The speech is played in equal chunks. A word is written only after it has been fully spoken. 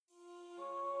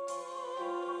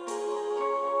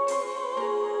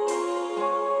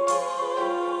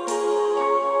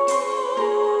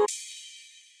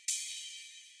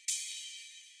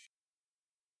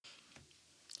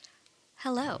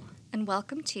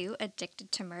welcome to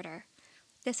Addicted to Murder.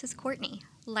 This is Courtney,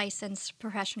 licensed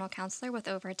professional counselor with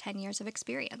over 10 years of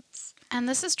experience. And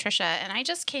this is Trisha, and I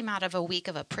just came out of a week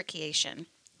of appreciation.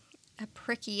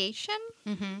 Appreciation?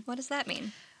 Mm-hmm. What does that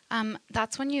mean?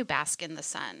 That's when you bask in the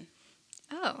sun.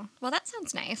 Oh, well, that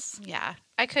sounds nice. Yeah.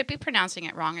 I could be pronouncing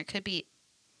it wrong. It could be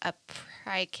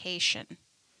appreciation.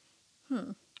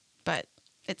 But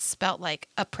it's spelt like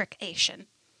appreciation.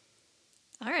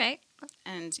 All right.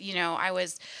 And, I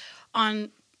was on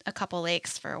a couple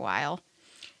lakes for a while.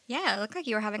 Yeah, it looked like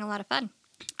you were having a lot of fun.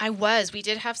 I was. We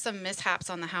did have some mishaps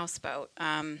on the houseboat,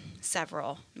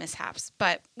 several mishaps.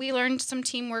 But we learned some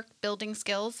teamwork building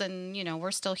skills, and,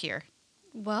 we're still here.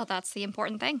 Well, that's the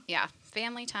important thing. Yeah.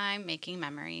 Family time, making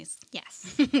memories.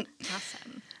 Yes.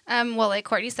 Awesome. Well, like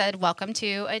Courtney said, welcome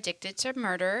to Addicted to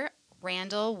Murder,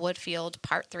 Randall Woodfield,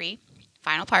 Part 3,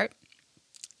 final part.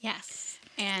 Yes.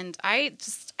 And I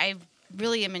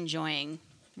really am enjoying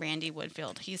Randy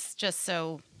Woodfield. He's just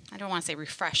so, I don't want to say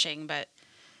refreshing, but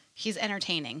he's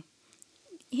entertaining.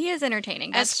 He is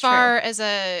entertaining. That's as far as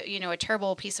a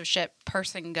terrible piece of shit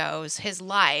person goes, his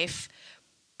life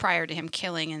prior to him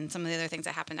killing and some of the other things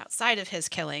that happened outside of his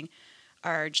killing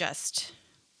are just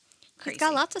crazy. He's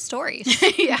got lots of stories.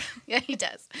 yeah, he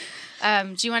does.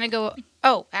 Do you want to go?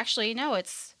 Oh, actually, no,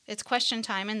 it's question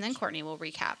time, and then Courtney will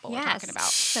recap what we're talking about.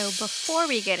 So before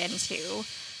we get into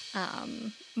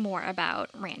more about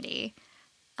Randy,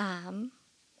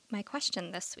 my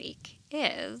question this week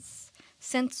is,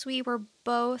 since we were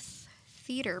both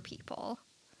theater people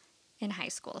in high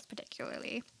school,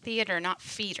 particularly. Theater, not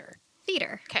feeder.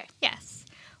 Theater. Okay. Yes.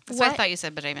 That's what I thought you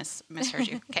said, but I misheard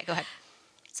you. Okay, go ahead.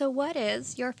 So what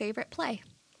is your favorite play?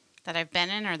 That I've been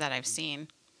in or that I've seen?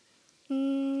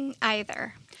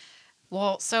 Either.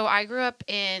 Well, so I grew up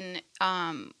in,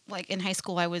 in high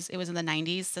school, it was in the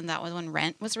 90s, and that was when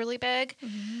Rent was really big.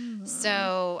 Mm.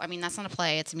 So, I mean, that's not a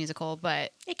play, it's a musical,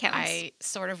 but it counts. I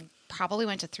sort of probably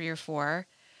went to 3 or 4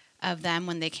 of them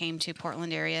when they came to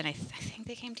Portland area, and I think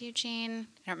they came to Eugene.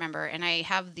 I don't remember. And I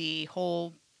have the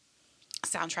whole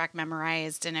soundtrack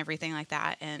memorized and everything like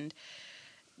that, and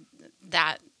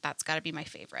that's got to be my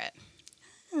favorite.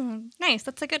 Nice,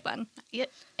 that's a good one. It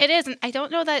is, and I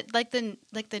don't know that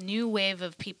the new wave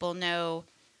of people know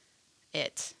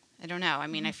it. I don't know. I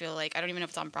mean, I feel like I don't even know if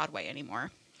it's on Broadway anymore.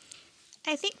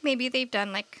 I think maybe they've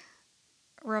done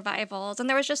revivals, and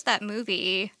there was just that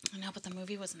movie. I know, but the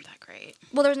movie wasn't that great.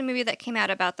 Well, there was a movie that came out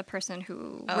about the person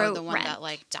who wrote the one Rent.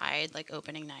 that died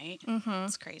opening night. Mm-hmm.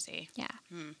 It's crazy. Yeah.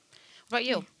 What about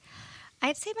you?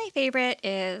 I'd say my favorite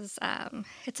is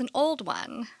it's an old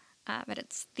one. But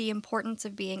it's The Importance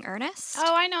of Being Earnest.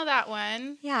 Oh, I know that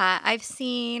one. Yeah, I've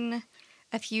seen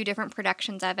a few different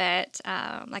productions of it.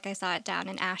 I saw it down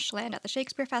in Ashland at the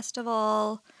Shakespeare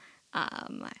Festival,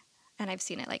 and I've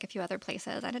seen it a few other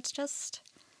places, and it's just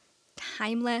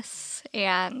timeless,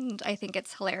 and I think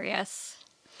it's hilarious.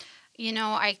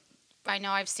 I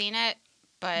know I've seen it,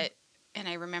 but and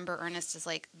I remember Ernest is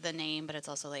the name, but it's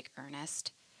also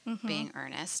Ernest, being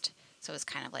earnest, so it's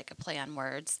kind of a play on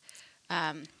words.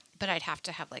 But I'd have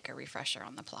to have a refresher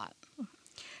on the plot.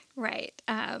 Right.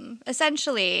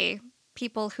 Essentially,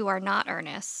 people who are not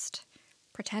earnest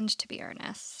pretend to be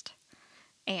earnest.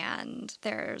 And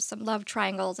there's some love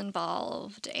triangles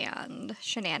involved and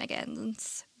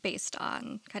shenanigans based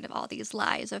on kind of all these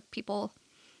lies of people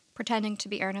pretending to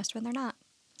be earnest when they're not.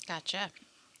 Gotcha.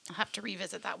 I'll have to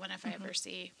revisit that one if I ever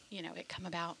see, it come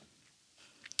about.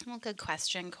 Well, good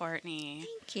question, Courtney.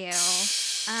 Thank you.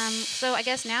 So I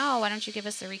guess now, why don't you give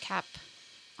us a recap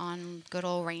on good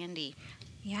old Randy?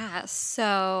 Yeah,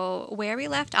 so where we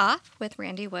left off with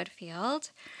Randy Woodfield,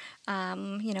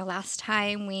 last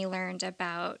time we learned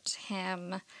about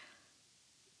him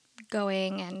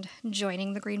going and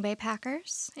joining the Green Bay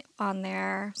Packers on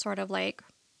their sort of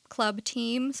club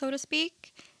team, so to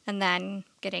speak, and then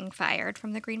getting fired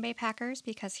from the Green Bay Packers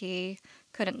because he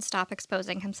couldn't stop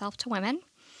exposing himself to women.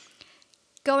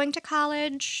 Going to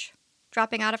college,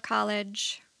 dropping out of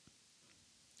college,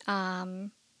 going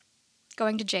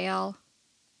to jail,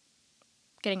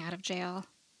 getting out of jail,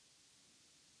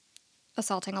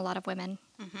 assaulting a lot of women.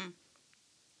 Mm-hmm.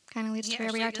 Kind of leads to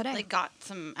where we are today. Got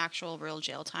some actual real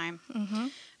jail time. Mm-hmm.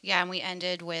 Yeah, and we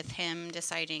ended with him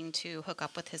deciding to hook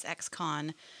up with his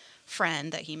ex-con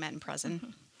friend that he met in prison.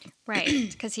 Mm-hmm.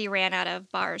 Right, because he ran out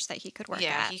of bars that he could work at.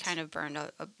 Yeah, he kind of burned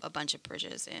a bunch of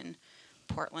bridges in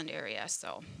Portland area,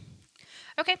 so...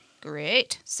 Okay,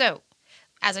 great. So,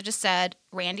 as I just said,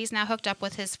 Randy's now hooked up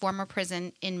with his former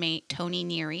prison inmate, Tony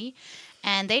Neary,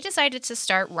 and they decided to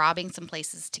start robbing some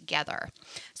places together.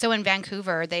 So in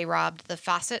Vancouver, they robbed the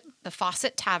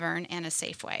Fawcett Tavern and a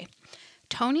Safeway.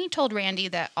 Tony told Randy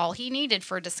that all he needed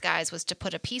for a disguise was to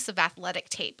put a piece of athletic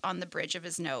tape on the bridge of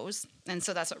his nose. And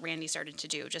so that's what Randy started to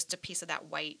do, just a piece of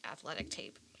that white athletic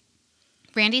tape.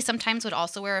 Randy sometimes would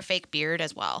also wear a fake beard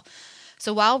as well.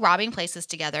 So while robbing places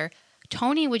together,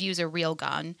 Tony would use a real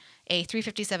gun, a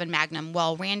 .357 Magnum,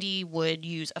 while Randy would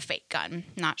use a fake gun.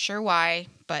 Not sure why,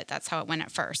 but that's how it went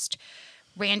at first.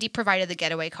 Randy provided the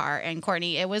getaway car, and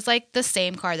Courtney, it was like the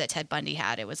same car that Ted Bundy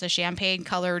had. It was a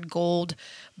champagne-colored gold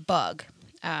Bug.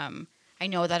 I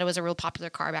know that it was a real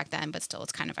popular car back then, but still,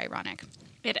 it's kind of ironic.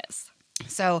 It is.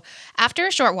 So after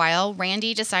a short while,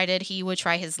 Randy decided he would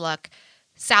try his luck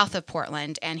south of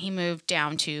Portland, and he moved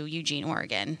down to Eugene,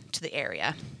 Oregon, to the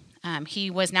area. He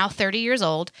was now 30 years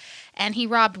old, and he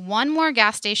robbed one more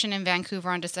gas station in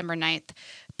Vancouver on December 9th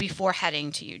before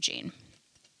heading to Eugene.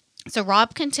 So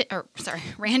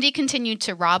Randy continued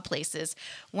to rob places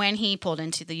when he pulled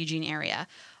into the Eugene area.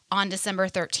 On December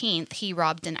 13th, he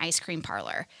robbed an ice cream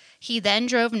parlor. He then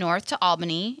drove north to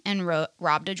Albany and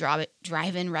robbed a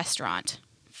drive-in restaurant.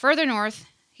 Further north,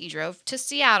 he drove to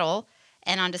Seattle,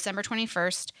 and on December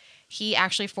 21st, he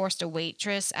actually forced a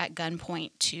waitress at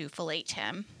gunpoint to fillet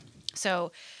him.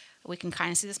 So we can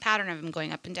kind of see this pattern of him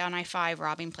going up and down I-5,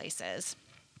 robbing places.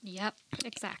 Yep,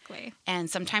 exactly. And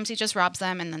sometimes he just robs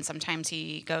them, and then sometimes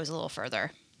he goes a little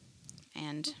further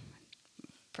and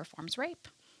performs rape.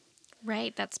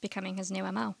 Right, that's becoming his new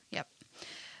MO. Yep.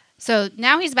 So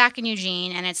now he's back in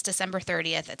Eugene, and it's December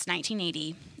 30th. It's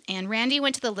 1980. And Randy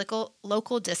went to the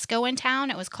local disco in town.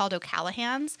 It was called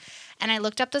O'Callahan's. And I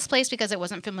looked up this place because it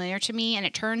wasn't familiar to me. And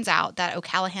it turns out that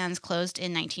O'Callahan's closed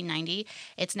in 1990.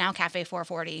 It's now Cafe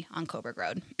 440 on Coburg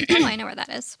Road. Oh, I know where that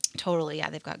is. Totally.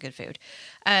 Yeah, they've got good food.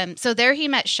 So there he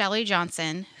met Shelley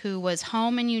Johnson, who was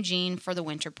home in Eugene for the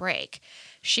winter break.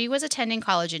 She was attending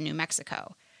college in New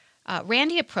Mexico.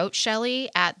 Randy approached Shelley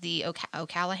at the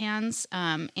O'Callahan's,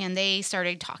 and they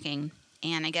started talking.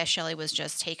 And I guess Shelley was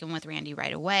just taken with Randy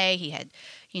right away. He had,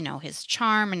 his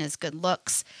charm and his good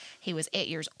looks. He was 8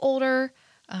 years older,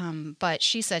 but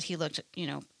she said he looked,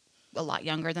 a lot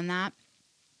younger than that.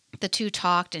 The two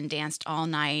talked and danced all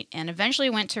night and eventually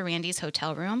went to Randy's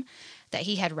hotel room that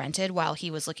he had rented while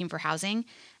he was looking for housing.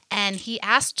 And he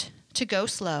asked to go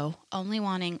slow, only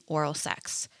wanting oral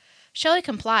sex. Shelley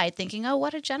complied, thinking, oh,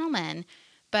 what a gentleman.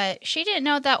 But she didn't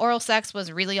know that oral sex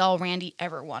was really all Randy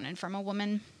ever wanted from a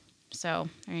woman. So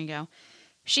there you go.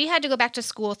 She had to go back to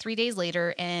school 3 days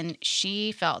later, and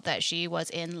she felt that she was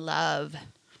in love.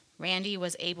 Randy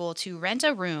was able to rent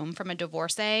a room from a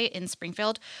divorcee in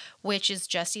Springfield, which is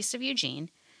just east of Eugene.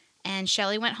 And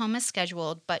Shelley went home as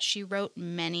scheduled, but she wrote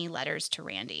many letters to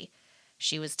Randy.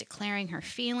 She was declaring her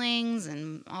feelings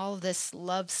and all of this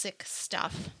lovesick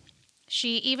stuff.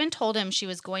 She even told him she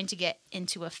was going to get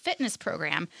into a fitness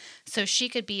program so she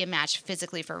could be a match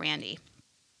physically for Randy.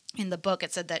 In the book,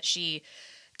 it said that she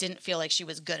didn't feel like she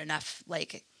was good enough,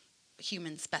 like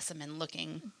human specimen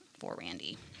looking for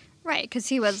Randy. Right, because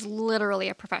he was literally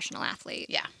a professional athlete.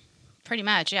 Yeah, pretty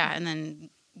much, yeah. And then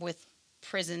with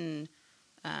prison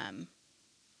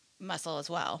muscle as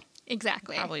well.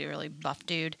 Exactly. Probably a really buff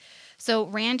dude. So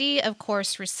Randy, of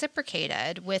course,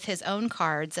 reciprocated with his own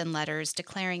cards and letters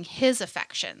declaring his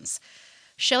affections.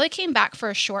 Shelley came back for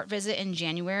a short visit in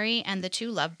January, and the two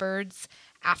lovebirds,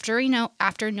 after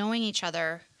knowing each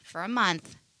other for a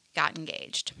month, got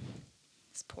engaged.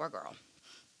 This poor girl.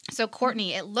 So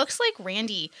Courtney, it looks like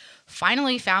Randy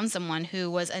finally found someone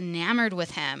who was enamored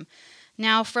with him.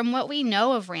 Now, from what we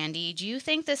know of Randy, do you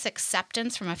think this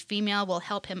acceptance from a female will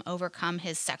help him overcome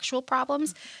his sexual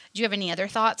problems? Do you have any other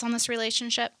thoughts on this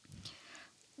relationship?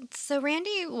 So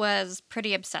Randy was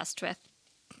pretty obsessed with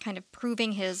kind of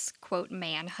proving his, quote,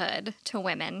 manhood to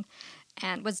women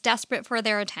and was desperate for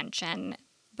their attention,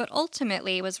 but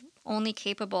ultimately was only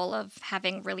capable of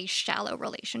having really shallow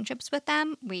relationships with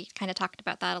them. We kind of talked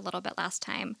about that a little bit last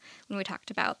time when we talked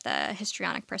about the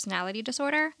histrionic personality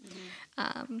disorder.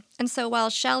 Mm-hmm. And so while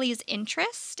Shelley's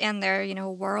interest and their,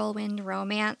 whirlwind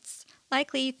romance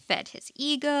likely fed his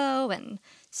ego and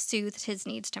soothed his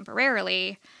needs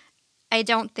temporarily, I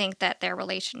don't think that their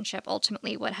relationship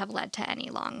ultimately would have led to any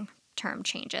long-term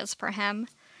changes for him.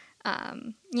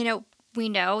 We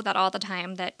know that all the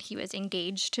time that he was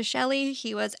engaged to Shelley,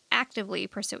 he was actively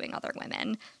pursuing other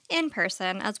women in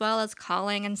person, as well as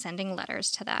calling and sending letters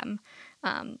to them.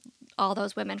 All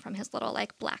those women from his little,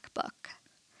 black book.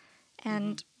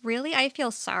 And really, I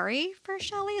feel sorry for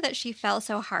Shelley that she fell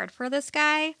so hard for this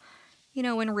guy,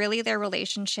 when really their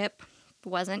relationship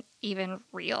wasn't even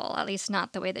real, at least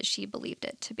not the way that she believed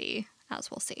it to be, as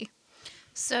we'll see.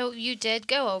 So you did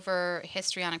go over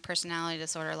histrionic personality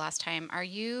disorder last time. Are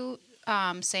you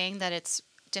saying that it's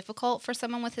difficult for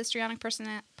someone with histrionic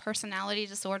personality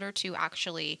disorder to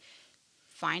actually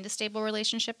find a stable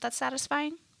relationship that's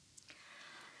satisfying?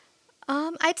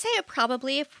 I'd say it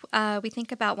probably, if we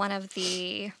think about one of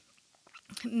the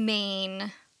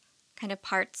main kind of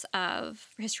parts of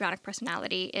histrionic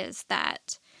personality is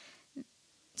that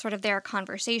sort of their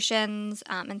conversations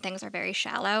and things are very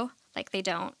shallow. Like they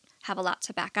don't have a lot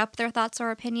to back up their thoughts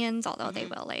or opinions, although they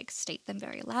will like state them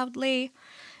very loudly.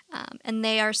 And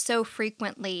they are so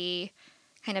frequently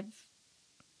kind of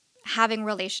having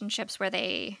relationships where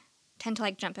they tend to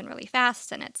like jump in really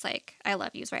fast and it's like I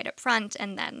love you's right up front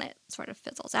and then it sort of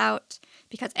fizzles out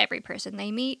because every person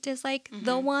they meet is like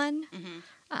the one.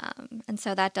 And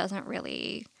so that doesn't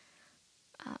really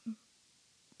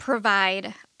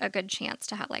provide a good chance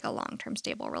to have like a long-term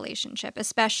stable relationship,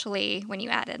 especially when you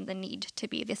add in the need to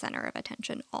be the center of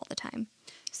attention all the time.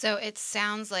 So it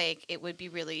sounds like it would be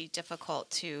really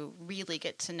difficult to really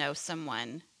get to know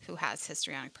someone who has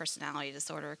histrionic personality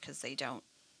disorder because they don't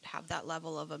have that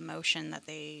level of emotion that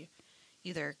they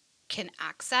either can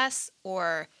access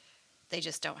or they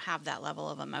just don't have that level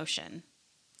of emotion.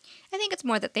 I think it's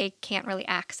more that they can't really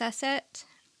access it.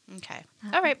 Okay.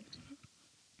 All right.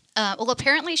 Well,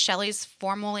 apparently Shelley's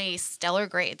formerly stellar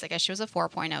grades, I guess she was a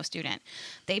 4.0 student,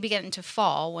 they began to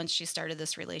fall once she started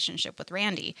this relationship with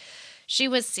Randy. She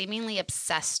was seemingly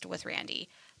obsessed with Randy.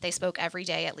 They spoke every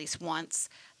day at least once.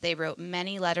 They wrote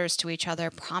many letters to each other,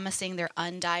 promising their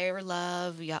undying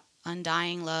love,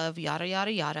 yada,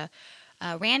 yada, yada.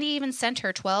 Randy even sent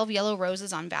her 12 yellow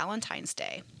roses on Valentine's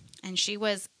Day, and she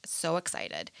was so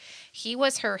excited. He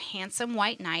was her handsome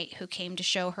white knight who came to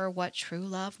show her what true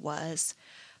love was.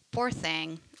 Poor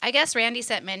thing. I guess Randy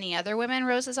sent many other women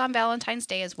roses on Valentine's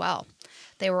Day as well.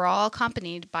 They were all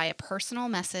accompanied by a personal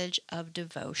message of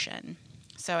devotion.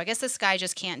 So I guess this guy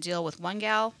just can't deal with one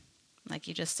gal, like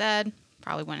you just said.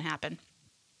 Probably wouldn't happen.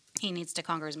 He needs to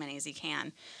conquer as many as he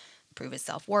can, prove his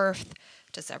self-worth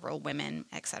to several women,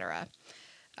 etc.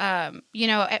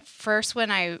 At first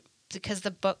because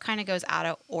the book kind of goes out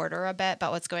of order a bit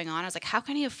about what's going on, I was like, how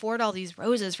can he afford all these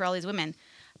roses for all these women?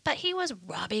 But he was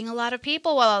robbing a lot of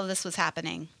people while all this was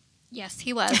happening. Yes,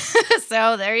 he was.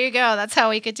 So there you go. That's how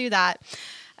he could do that.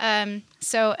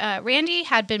 Randy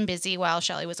had been busy while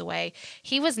Shelley was away.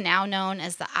 He was now known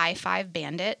as the I-5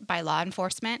 Bandit by law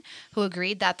enforcement, who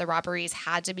agreed that the robberies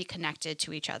had to be connected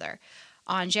to each other.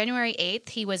 On January 8th,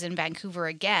 he was in Vancouver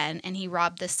again, and he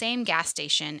robbed the same gas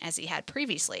station as he had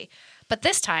previously. But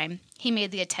this time, he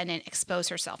made the attendant expose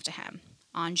herself to him.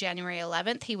 On January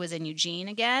 11th, he was in Eugene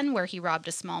again, where he robbed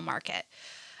a small market.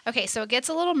 Okay, so it gets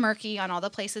a little murky on all the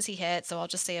places he hit, so I'll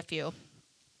just say a few.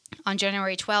 On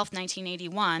January 12th,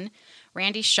 1981,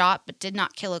 Randy shot but did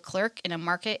not kill a clerk in a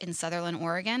market in Sutherland,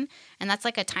 Oregon, and that's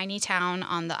like a tiny town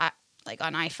on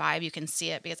on I-5. You can see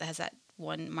it because it has that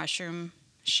one mushroom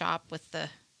shop with the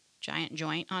giant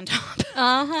joint on top.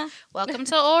 Uh-huh. Welcome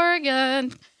to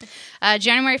Oregon.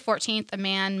 January 14th, a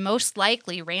man, most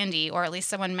likely Randy, or at least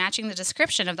someone matching the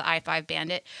description of the I-5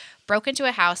 Bandit, broke into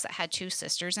a house that had two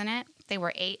sisters in it. They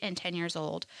were 8 and 10 years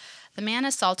old. The man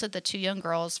assaulted the two young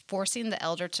girls, forcing the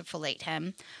elder to fillet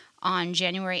him. On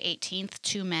January 18th,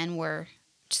 two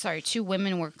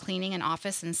women were cleaning an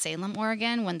office in Salem,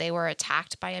 Oregon, when they were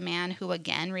attacked by a man who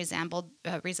again resembled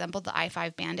the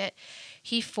I-5 Bandit.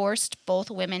 He forced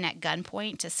both women at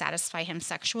gunpoint to satisfy him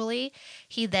sexually.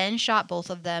 He then shot both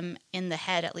of them in the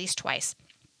head at least twice.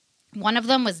 One of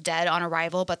them was dead on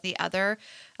arrival, but the other,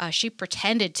 she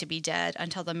pretended to be dead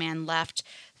until the man left.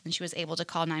 And she was able to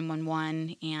call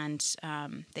 911,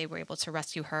 and they were able to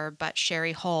rescue her. But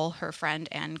Sherry Hull, her friend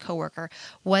and coworker,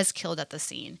 was killed at the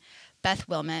scene. Beth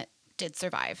Wilmot did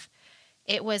survive.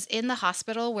 It was in the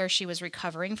hospital where she was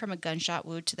recovering from a gunshot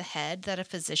wound to the head that a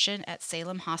physician at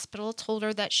Salem Hospital told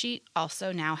her that she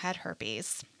also now had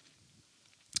herpes.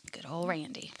 Good old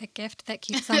Randy. The gift that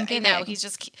keeps on giving. No,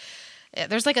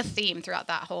 there's like a theme throughout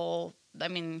that whole,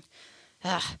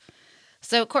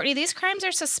 So, Courtney, these crimes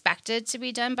are suspected to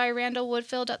be done by Randall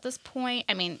Woodfield at this point.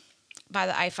 I mean, by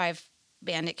the I-5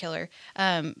 Bandit killer.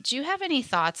 Do you have any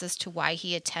thoughts as to why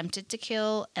he attempted to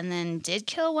kill and then did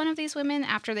kill one of these women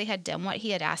after they had done what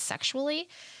he had asked sexually?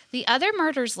 The other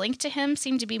murders linked to him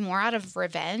seemed to be more out of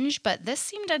revenge, but this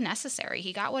seemed unnecessary.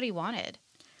 He got what he wanted.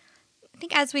 I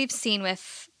think as we've seen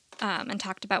with and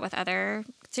talked about with other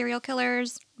serial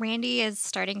killers, Randy is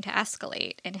starting to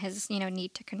escalate in his,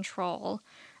 need to control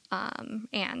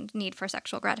and need for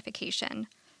sexual gratification.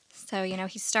 So,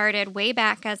 he started way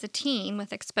back as a teen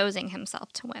with exposing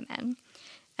himself to women.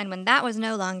 And when that was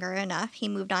no longer enough, he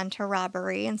moved on to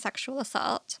robbery and sexual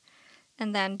assault.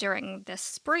 And then during this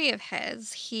spree of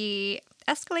his, he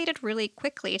escalated really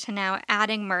quickly to now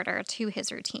adding murder to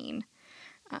his routine.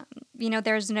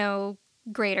 There's no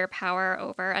greater power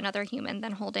over another human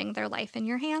than holding their life in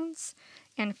your hands.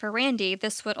 And for Randy,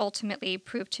 this would ultimately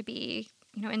prove to be,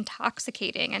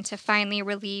 intoxicating and to finally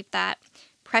relieve that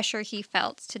pressure he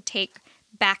felt to take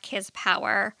back his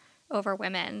power over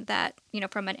women that,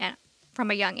 from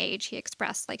a young age he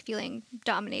expressed like feeling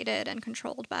dominated and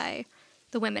controlled by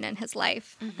the women in his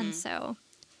life. Mm-hmm. And so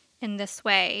in this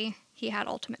way, he had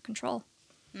ultimate control.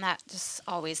 And that just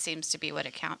always seems to be what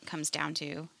it comes down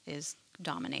to, is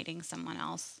dominating someone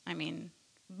else. I mean,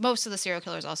 most of the serial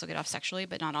killers also get off sexually,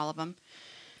 but not all of them.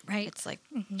 Right. It's like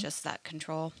just that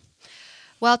control.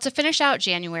 Well, to finish out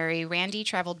January, Randy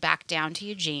traveled back down to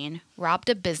Eugene, robbed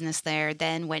a business there,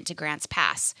 then went to Grants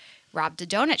Pass, robbed a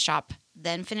donut shop,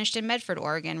 then finished in Medford,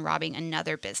 Oregon, robbing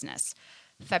another business.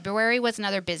 February was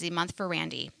another busy month for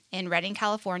Randy. In Redding,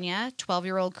 California,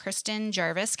 12-year-old Kristen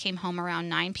Jarvis came home around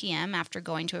 9 p.m. after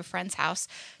going to a friend's house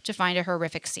to find a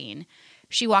horrific scene.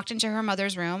 She walked into her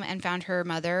mother's room and found her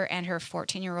mother and her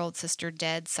 14-year-old sister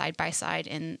dead side by side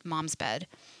in Mom's bed.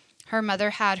 Her mother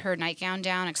had her nightgown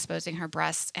down, exposing her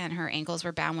breasts, and her ankles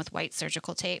were bound with white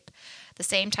surgical tape, the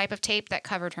same type of tape that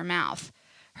covered her mouth.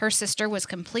 Her sister was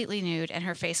completely nude, and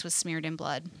her face was smeared in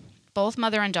blood. Both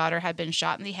mother and daughter had been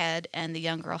shot in the head, and the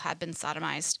young girl had been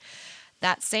sodomized.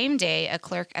 That same day, a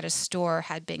clerk at a store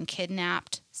had been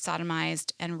kidnapped,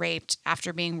 sodomized, and raped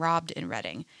after being robbed in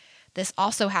Redding. This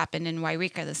also happened in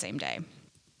Wairika the same day.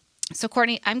 So,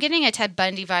 Courtney, I'm getting a Ted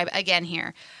Bundy vibe again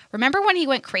here. Remember when he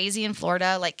went crazy in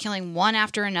Florida, like killing one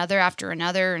after another,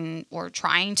 and or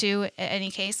trying to, in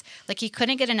any case? Like he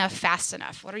couldn't get enough fast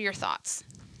enough. What are your thoughts?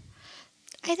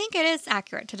 I think it is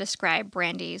accurate to describe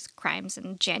Randy's crimes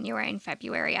in January and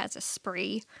February as a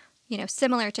spree,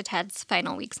 similar to Ted's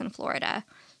final weeks in Florida.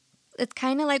 It's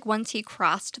kind of like once he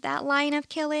crossed that line of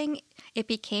killing, it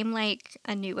became like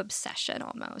a new obsession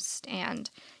almost, and,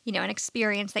 an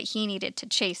experience that he needed to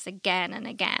chase again and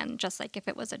again, just like if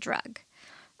it was a drug.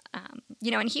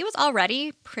 And he was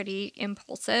already pretty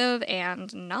impulsive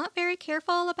and not very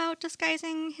careful about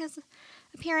disguising his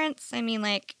appearance. I mean,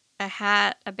 like a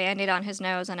hat, a Band-Aid on his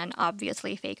nose, and an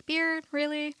obviously fake beard,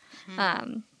 really.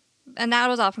 Mm-hmm. And that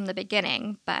was all from the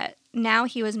beginning, but now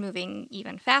he was moving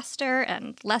even faster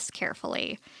and less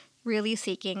carefully, really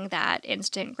seeking that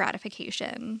instant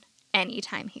gratification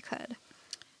anytime he could.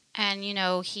 And,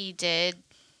 he did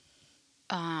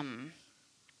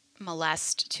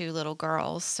molest 2 little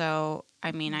girls. So,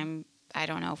 I mean, I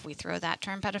don't know if we throw that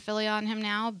term pedophilia on him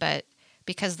now, but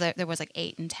because there was like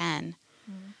 8 and 10,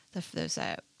 those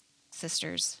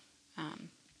sisters.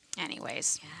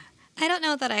 Anyways. Yeah. I don't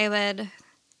know that I would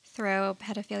throw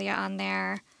pedophilia on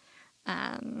there.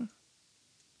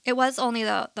 It was only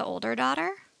the older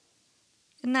daughter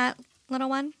in that little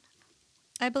one,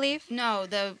 I believe. No,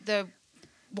 the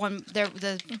one, the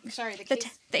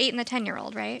 8 and the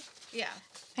 10-year-old, right? Yeah.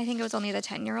 I think it was only the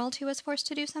 10-year-old who was forced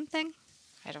to do something.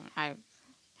 I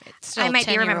might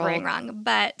be remembering wrong,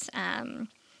 but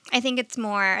I think it's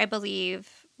more, I believe,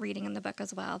 reading in the book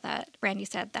as well, that Randy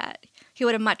said that he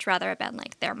would have much rather have been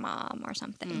like their mom or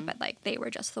something, but like they were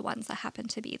just the ones that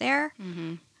happened to be there.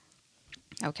 Mm-hmm.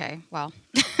 Okay, well.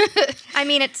 I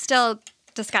mean, it's still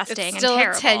disgusting it's still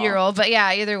and terrible. A 10-year-old, but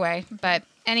yeah, either way. But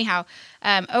anyhow,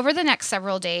 over the next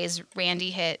several days, Randy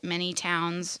hit many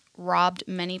towns, robbed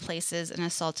many places, and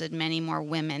assaulted many more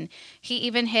women. He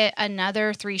even hit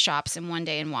another 3 shops in one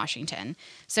day in Washington.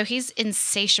 So he's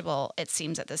insatiable, it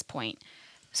seems, at this point.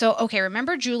 So, okay,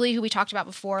 remember Julie, who we talked about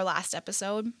before last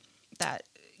episode? That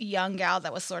young gal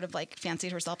that was sort of like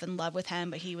fancied herself in love with him,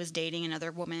 but he was dating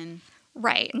another woman.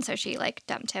 Right, and so she like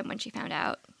dumped him when she found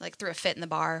out. Like threw a fit in the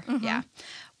bar. Mm-hmm. Yeah.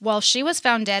 Well, she was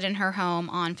found dead in her home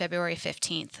on February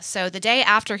 15th. So the day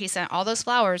after he sent all those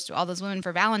flowers to all those women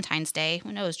for Valentine's Day,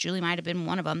 who knows, Julie might have been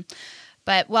one of them.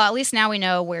 But, well, at least now we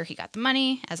know where he got the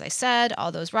money. As I said,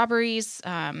 all those robberies.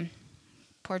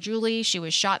 Poor Julie, she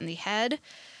was shot in the head.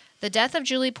 The death of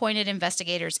Julie pointed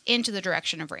investigators into the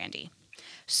direction of Randy.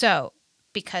 So,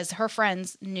 because her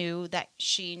friends knew that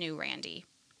she knew Randy,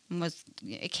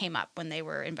 it came up when they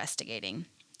were investigating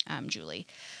Julie.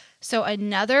 So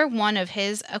another one of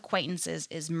his acquaintances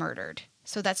is murdered.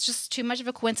 So that's just too much of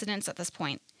a coincidence at this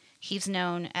point. He's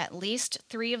known at least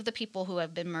 3 of the people who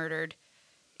have been murdered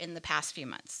in the past few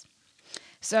months.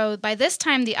 So by this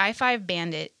time, the I-5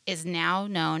 bandit is now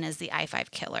known as the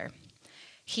I-5 killer.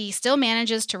 He still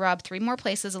manages to rob 3 more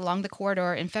places along the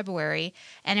corridor in February,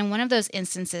 and in one of those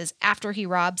instances, after he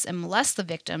robs and molests the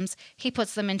victims, he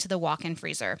puts them into the walk-in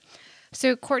freezer.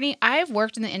 So, Courtney, I've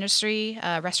worked in the industry,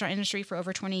 restaurant industry, for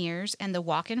over 20 years, and the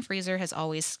walk-in freezer has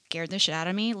always scared the shit out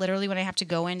of me. Literally, when I have to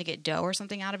go in to get dough or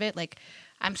something out of it, like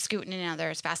I'm scooting in and out there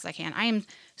as fast as I can. I am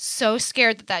so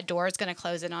scared that that door is going to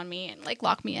close in on me and like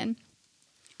lock me in.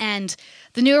 And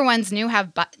the newer ones now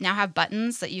have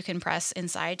buttons that you can press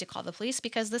inside to call the police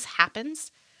because this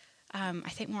happens, I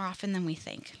think, more often than we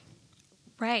think.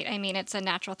 Right. I mean, it's a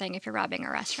natural thing if you're robbing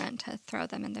a restaurant to throw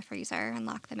them in the freezer and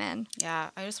lock them in. Yeah,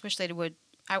 I just wish they would.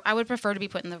 I would prefer to be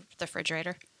put in the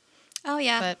refrigerator. Oh,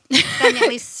 yeah. But then at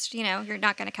least, you're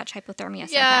not going to catch hypothermia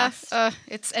so fast.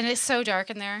 It's so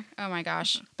dark in there. Oh, my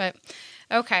gosh. Mm-hmm. But,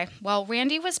 okay. Well,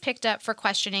 Randy was picked up for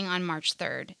questioning on March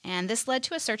 3rd, and this led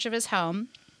to a search of his home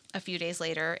a few days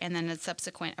later and then a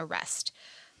subsequent arrest.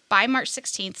 By March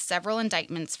 16th, several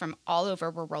indictments from all over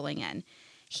were rolling in.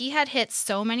 He had hit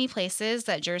so many places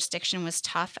that jurisdiction was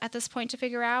tough at this point to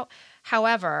figure out.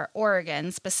 However,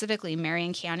 Oregon, specifically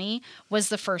Marion County, was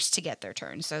the first to get their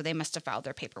turn, so they must have filed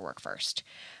their paperwork first.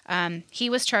 He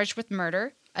was charged with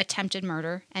murder, attempted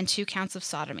murder, and 2 counts of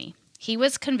sodomy. He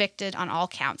was convicted on all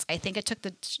counts. I think it took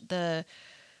the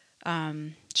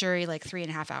jury like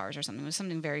 3.5 hours or something. It was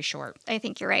something very short. I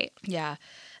think you're right. Yeah.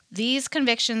 These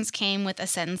convictions came with a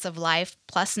sentence of life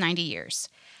plus 90 years.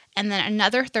 And then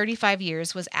another 35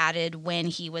 years was added when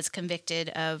he was convicted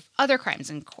of other crimes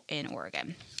in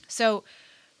Oregon. So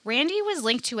Randy was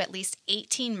linked to at least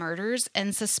 18 murders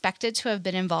and suspected to have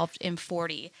been involved in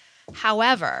 40.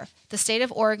 However, the state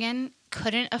of Oregon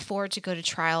couldn't afford to go to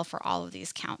trial for all of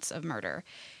these counts of murder.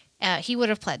 He would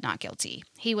have pled not guilty.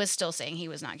 He was still saying he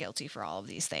was not guilty for all of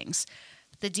these things.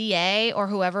 The DA or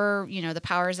whoever, the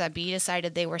powers that be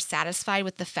decided they were satisfied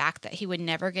with the fact that he would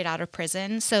never get out of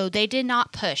prison. So they did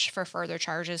not push for further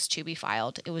charges to be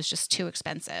filed. It was just too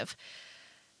expensive.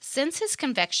 Since his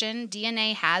conviction,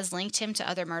 DNA has linked him to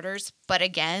other murders. But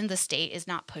again, the state is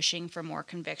not pushing for more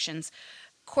convictions.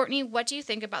 Courtney, what do you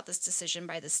think about this decision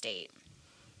by the state?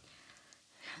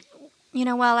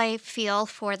 While I feel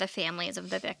for the families of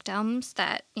the victims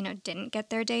that, didn't get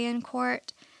their day in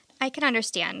court, I can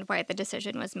understand why the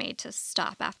decision was made to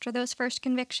stop after those first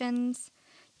convictions.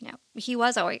 He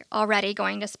was already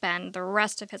going to spend the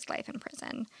rest of his life in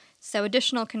prison, so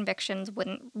additional convictions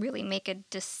wouldn't really make a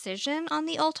decision on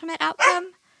the ultimate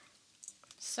outcome.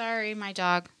 Sorry, my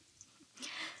dog.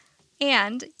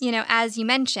 And, as you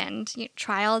mentioned,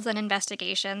 trials and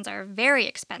investigations are very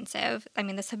expensive. I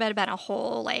mean, this had been a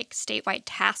whole, statewide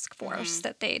task force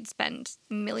that they'd spend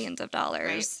millions of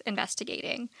dollars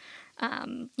investigating.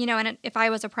 And if I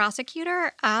was a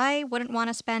prosecutor, I wouldn't want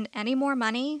to spend any more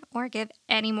money or give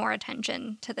any more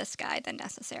attention to this guy than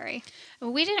necessary.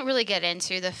 We didn't really get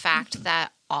into the fact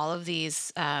that all of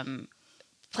these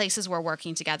places were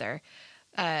working together.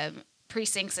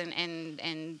 Precincts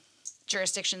and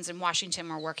jurisdictions in Washington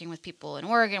were working with people in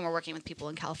Oregon, were working with people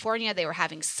in California. They were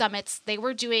having summits. They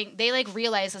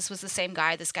realized this was the same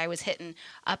guy. This guy was hitting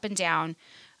up and down.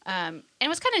 And it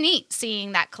was kind of neat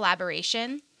seeing that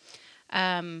collaboration.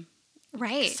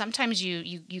 Right. Sometimes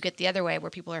you get the other way where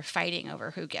people are fighting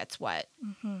over who gets what.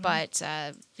 Mm-hmm. But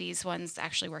these ones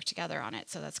actually work together on it.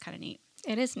 So that's kind of neat.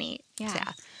 It is neat. Yeah. So,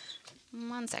 yeah.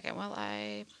 1 second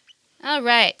All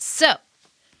right. So,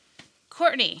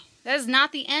 Courtney, that is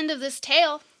not the end of this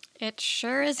tale. It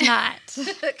sure is not.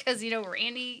 Because,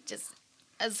 Randy just,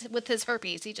 as with his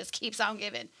herpes, he just keeps on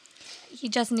giving. He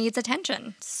just needs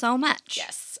attention so much.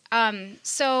 Yes.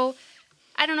 So,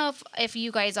 I don't know if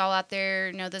you guys all out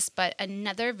there know this, but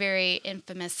another very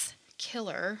infamous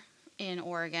killer in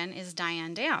Oregon is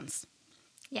Diane Downs.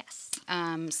 Yes.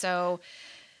 So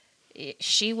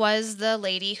she was the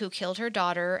lady who killed her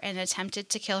daughter and attempted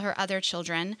to kill her other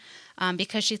children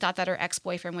because she thought that her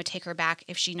ex-boyfriend would take her back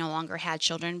if she no longer had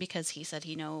children because he said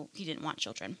he didn't want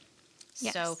children.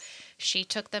 Yes. So she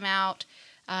took them out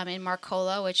in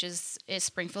Marcola, which is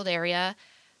Springfield area,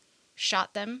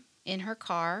 shot them in her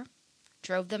car,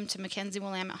 drove them to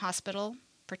Mackenzie-Willamette Hospital,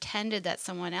 pretended that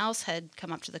someone else had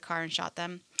come up to the car and shot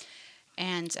them.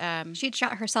 And she'd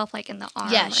shot herself in the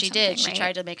arm. Yeah, she did. She right?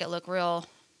 tried to make it look real.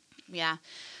 Yeah.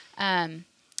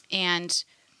 And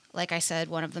like I said,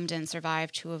 one of them didn't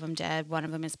survive. 2 of them dead. One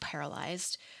of them is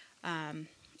paralyzed.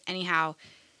 Anyhow,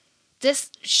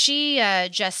 she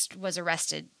just was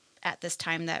arrested at this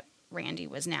time that Randy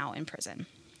was now in prison.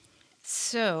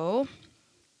 So,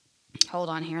 hold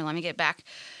on here. Let me get back.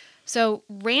 So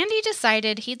Randy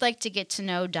decided he'd like to get to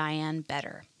know Diane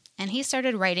better, and he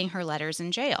started writing her letters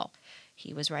in jail.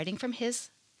 He was writing from his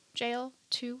jail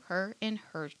to her in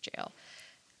her jail.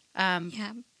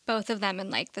 Yeah, both of them in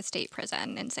the state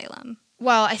prison in Salem.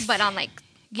 Well, but on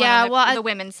the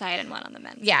women's side and one on the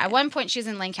men's. Yeah, side. at one point she's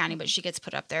in Lane County, but she gets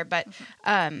put up there. But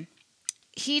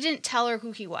he didn't tell her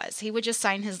who he was. He would just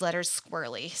sign his letters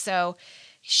squirrely. So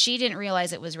she didn't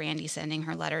realize it was Randy sending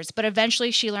her letters, but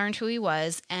eventually she learned who he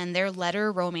was, and their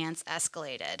letter romance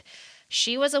escalated.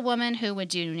 She was a woman who would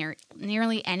do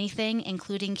nearly anything,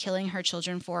 including killing her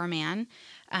children for a man,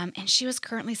 and she was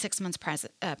currently 6 months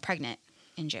pregnant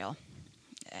in jail.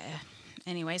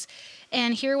 Anyways,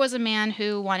 and here was a man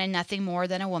who wanted nothing more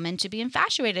than a woman to be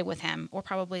infatuated with him, or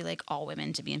probably like all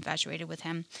women to be infatuated with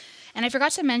him. And I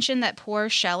forgot to mention that poor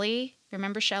Shelley,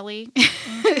 remember Shelley?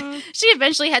 Mm-hmm. She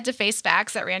eventually had to face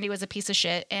facts that Randy was a piece of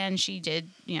shit, and she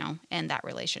did, end that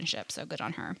relationship. So good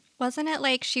on her. Wasn't it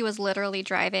like she was literally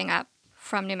driving up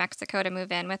from New Mexico to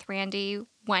move in with Randy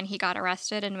when he got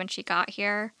arrested, and when she got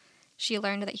here, she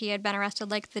learned that he had been arrested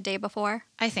like the day before?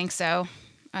 I think so.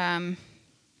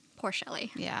 Poor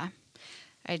Shelley. Yeah.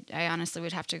 I honestly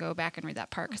would have to go back and read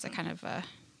that part because I kind of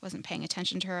wasn't paying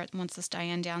attention to her once this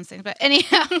Diane Downs thing. But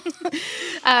anyhow,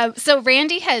 so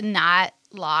Randy had not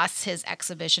lost his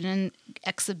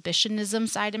exhibitionism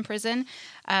side in prison.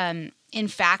 In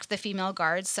fact, the female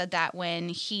guards said that when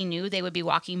he knew they would be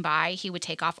walking by, he would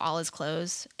take off all his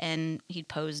clothes and he'd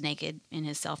pose naked in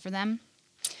his cell for them.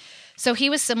 So he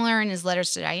was similar in his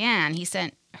letters to Diane. He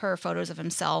sent her photos of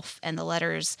himself, and the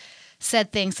letters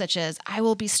said things such as, "I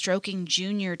will be stroking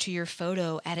Junior to your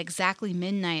photo at exactly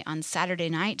midnight on Saturday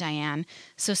night, Diane,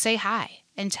 so say hi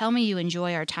and tell me you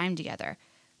enjoy our time together.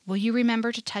 Will you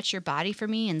remember to touch your body for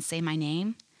me and say my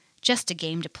name? Just a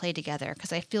game to play together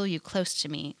because I feel you close to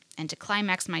me, and to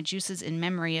climax my juices in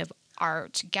memory of our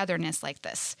togetherness like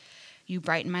this. You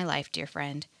brighten my life, dear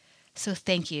friend. So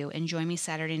thank you, and join me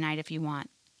Saturday night if you want.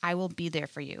 I will be there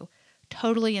for you,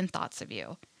 totally in thoughts of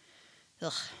you."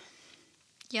 Ugh.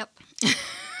 Yep.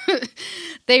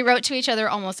 They wrote to each other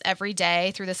almost every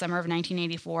day through the summer of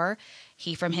 1984.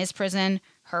 He from his prison,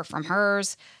 her from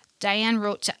hers. Diane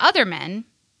wrote to other men,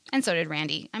 and so did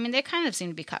Randy. I mean, they kind of seem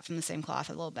to be cut from the same cloth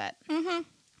a little bit.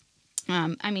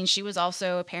 Mm-hmm. I mean, she was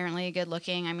also apparently good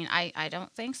looking. I mean, I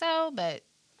don't think so, but,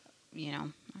 I don't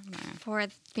know. For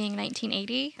being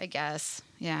 1980? I guess.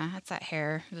 Yeah, that's that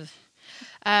hair.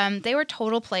 They were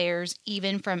total players,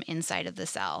 even from inside of the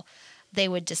cell. They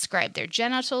would describe their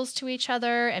genitals to each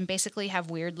other and basically have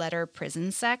weird letter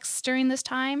prison sex during this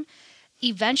time.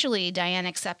 Eventually, Diane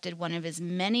accepted one of his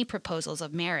many proposals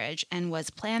of marriage and was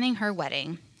planning her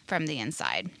wedding from the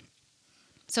inside.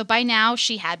 So by now,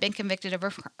 she had been convicted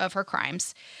of her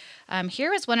crimes.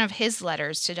 Here is one of his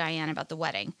letters to Diane about the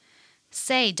wedding.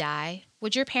 "Say, Di,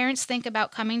 would your parents think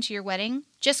about coming to your wedding?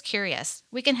 Just curious.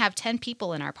 We can have 10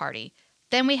 people in our party.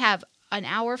 Then we have an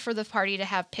hour for the party to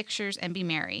have pictures and be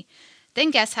merry. Then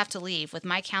guests have to leave with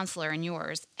my counselor and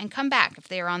yours and come back if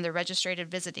they are on the registered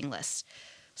visiting list.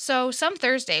 So some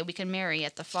Thursday we can marry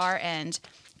at the far end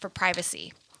for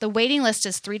privacy. The waiting list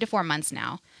is 3 to 4 months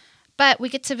now, but we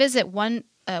get to visit one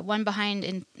behind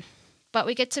to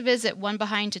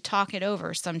talk it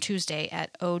over some Tuesday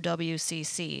at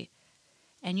OWCC.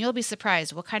 And you'll be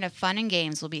surprised what kind of fun and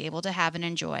games we'll be able to have and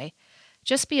enjoy.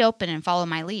 Just be open and follow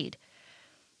my lead.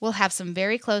 We'll have some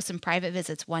very close and private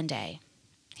visits one day."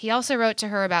 He also wrote to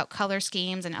her about color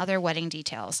schemes and other wedding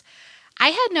details. I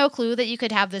had no clue that you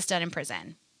could have this done in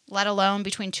prison, let alone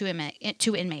between two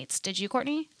inmates. Did you,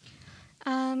 Courtney?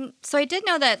 So I did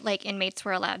know that inmates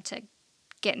were allowed to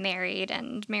get married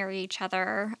and marry each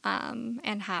other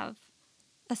and have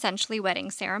essentially wedding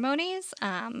ceremonies.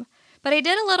 But I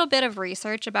did a little bit of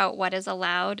research about what is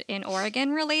allowed in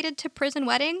Oregon related to prison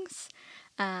weddings.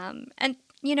 And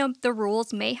the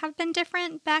rules may have been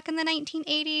different back in the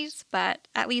 1980s, but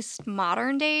at least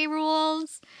modern day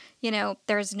rules,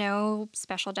 there's no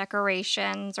special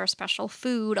decorations or special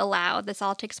food allowed. This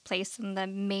all takes place in the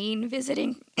main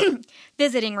visiting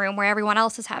room where everyone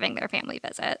else is having their family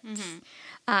visits.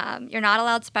 Mm-hmm. You're not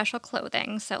allowed special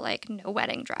clothing, so no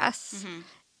wedding dress. Mm-hmm.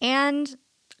 And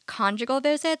conjugal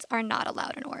visits are not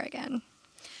allowed in Oregon.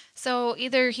 So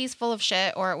either he's full of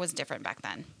shit or it was different back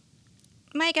then.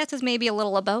 My guess is maybe a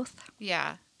little of both.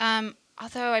 Yeah.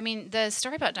 Although, the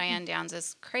story about Diane Downs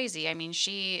is crazy. I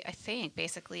think,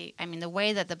 basically, the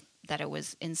way that it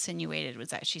was insinuated was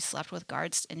that she slept with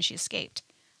guards and she escaped.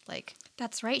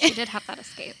 That's right. She did have that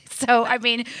escape. So,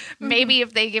 maybe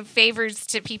if they give favors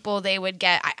to people, they would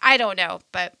get, I don't know.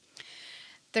 But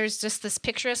there's just this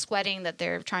picturesque wedding that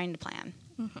they're trying to plan.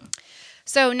 Mm-hmm.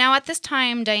 So now at this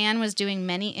time, Diane was doing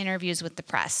many interviews with the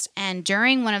press, and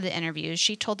during one of the interviews,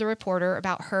 she told the reporter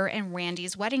about her and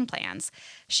Randy's wedding plans.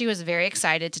 She was very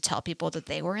excited to tell people that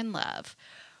they were in love.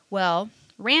 Well,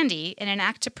 Randy, in an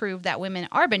act to prove that women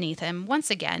are beneath him,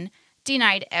 once again,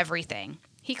 denied everything.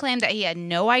 He claimed that he had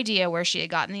no idea where she had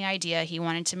gotten the idea he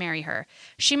wanted to marry her.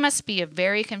 She must be a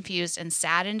very confused and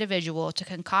sad individual to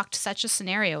concoct such a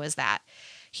scenario as that.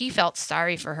 He felt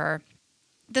sorry for her.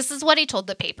 This is what he told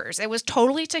the papers. It was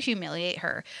totally to humiliate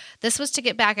her. This was to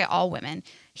get back at all women.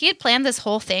 He had planned this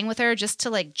whole thing with her just to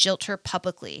jilt her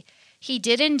publicly. He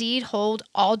did indeed hold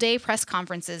all-day press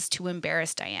conferences to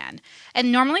embarrass Diane.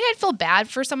 And normally I'd feel bad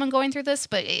for someone going through this,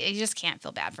 but you just can't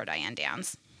feel bad for Diane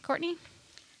Downs. Courtney?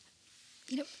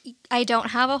 I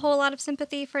don't have a whole lot of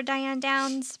sympathy for Diane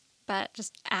Downs, but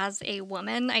just as a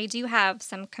woman, I do have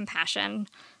some compassion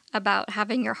about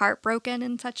having your heart broken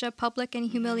in such a public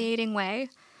and humiliating way.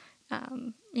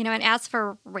 And as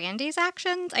for Randy's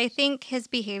actions, I think his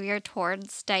behavior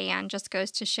towards Diane just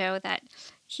goes to show that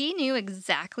he knew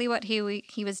exactly what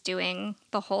he was doing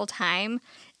the whole time,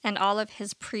 and all of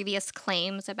his previous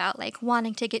claims about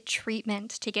wanting to get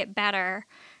treatment to get better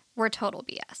were total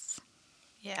BS.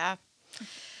 Yeah.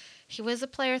 He was a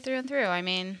player through and through. I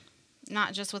mean,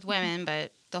 not just with women,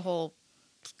 but the whole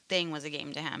thing was a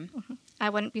game to him. Mm-hmm. I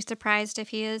wouldn't be surprised if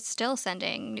he is still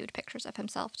sending nude pictures of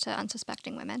himself to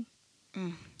unsuspecting women.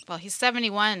 Well, he's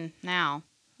 71 now.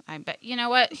 I bet, you know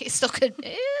what? He still could. 70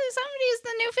 is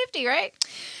the new 50, right?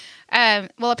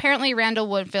 Well, apparently Randall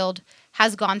Woodfield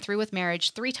has gone through with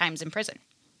marriage 3 times in prison.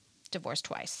 Divorced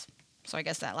twice. So I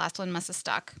guess that last one must have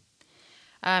stuck.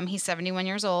 He's 71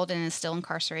 years old and is still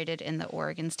incarcerated in the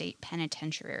Oregon State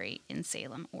Penitentiary in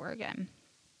Salem, Oregon.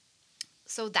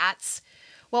 So that's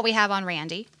what we have on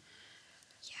Randy.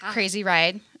 Yeah. Crazy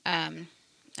ride.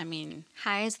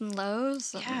 Highs and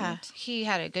lows. Yeah. He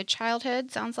had a good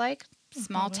childhood, sounds like.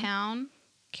 Small town,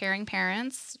 caring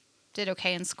parents, did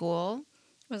okay in school.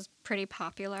 Was pretty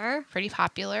popular.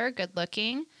 Good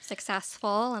looking.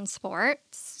 Successful in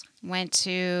sports. Went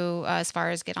to, as far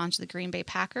as get onto the Green Bay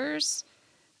Packers.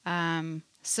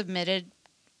 Submitted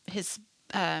his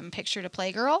picture to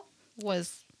Playgirl.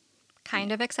 Was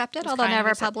kind of accepted, although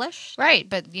never published. Right,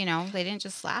 but, they didn't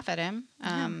just laugh at him.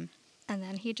 And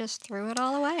then he just threw it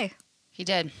all away. He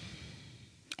did.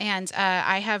 And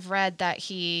I have read that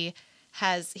he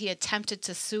attempted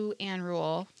to sue Anne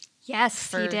Rule.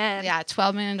 Yes, he did. Yeah,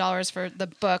 $12 million for the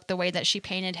book, the way that she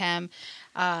painted him.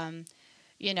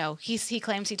 He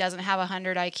claims he doesn't have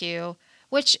 100 IQ,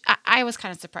 which I was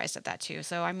kind of surprised at that too.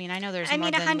 So, I know there's more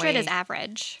than 100 is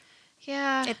average.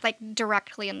 Yeah. It's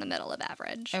directly in the middle of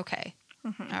average. Okay.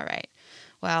 Mm-hmm. All right.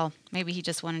 Well, maybe he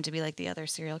just wanted to be like the other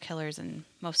serial killers, and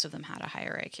most of them had a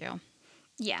higher IQ.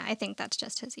 Yeah, I think that's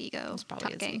just his ego. It's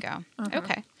probably his ego. Mm-hmm.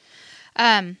 Okay.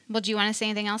 Well, do you want to say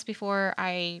anything else before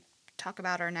I talk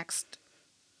about our next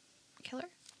killer?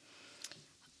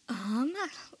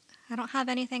 I don't have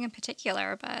anything in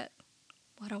particular, but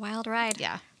what a wild ride.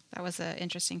 Yeah, that was an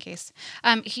interesting case.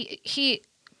 He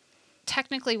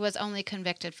technically was only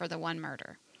convicted for the one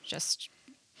murder.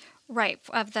 Right,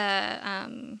 of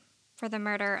the for the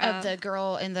murder of the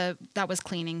girl that was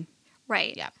cleaning.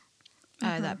 Right. Yeah.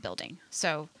 That building.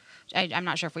 So I'm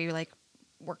not sure if we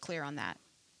were clear on that.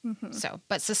 Mm-hmm. So,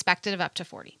 but suspected of up to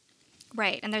 40.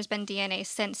 Right, and there's been DNA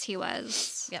since he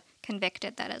was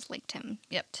convicted that has linked him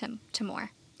to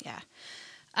more. Yeah.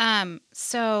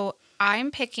 So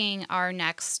I'm picking our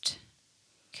next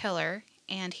killer,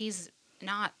 and he's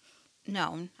not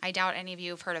known. I doubt any of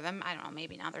you have heard of him. I don't know,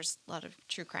 maybe now there's a lot of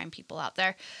true crime people out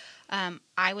there.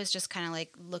 I was just kind of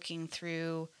looking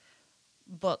through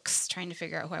books, trying to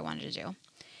figure out who I wanted to do.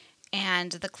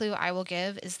 And the clue I will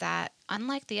give is that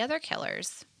unlike the other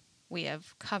killers we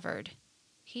have covered,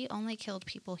 he only killed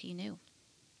people he knew.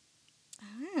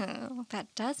 Oh,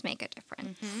 that does make a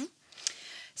difference. Mm-hmm.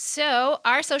 So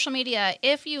our social media,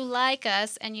 if you like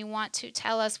us and you want to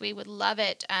tell us, we would love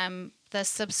it. The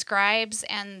subscribes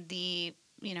and the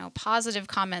positive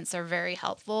comments are very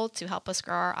helpful to help us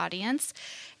grow our audience.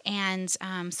 And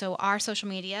so our social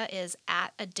media is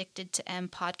at Addicted to M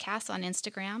Podcast on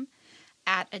Instagram,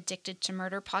 at Addicted to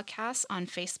Murder Podcast on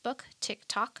Facebook,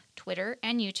 TikTok, Twitter,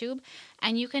 and YouTube.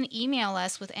 And you can email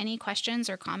us with any questions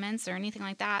or comments or anything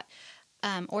like that,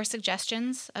 or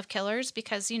suggestions of killers,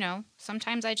 because,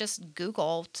 sometimes I just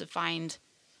Google to find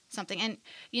something. And,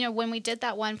 when we did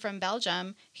that one from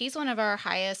Belgium, he's one of our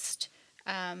highest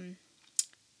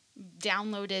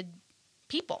downloaded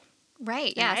people.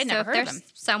 Right, yeah. I never heard of him.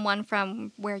 Someone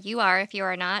from where you are, if you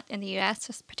are not in the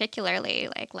U.S. particularly,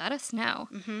 let us know.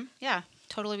 Mm-hmm. Yeah,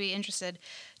 totally be interested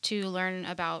to learn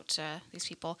about these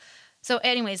people. So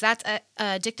anyways, that's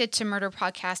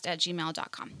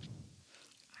addictedtomurderpodcast@gmail.com.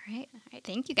 All right.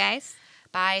 Thank you, guys.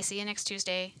 Bye. See you next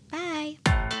Tuesday. Bye.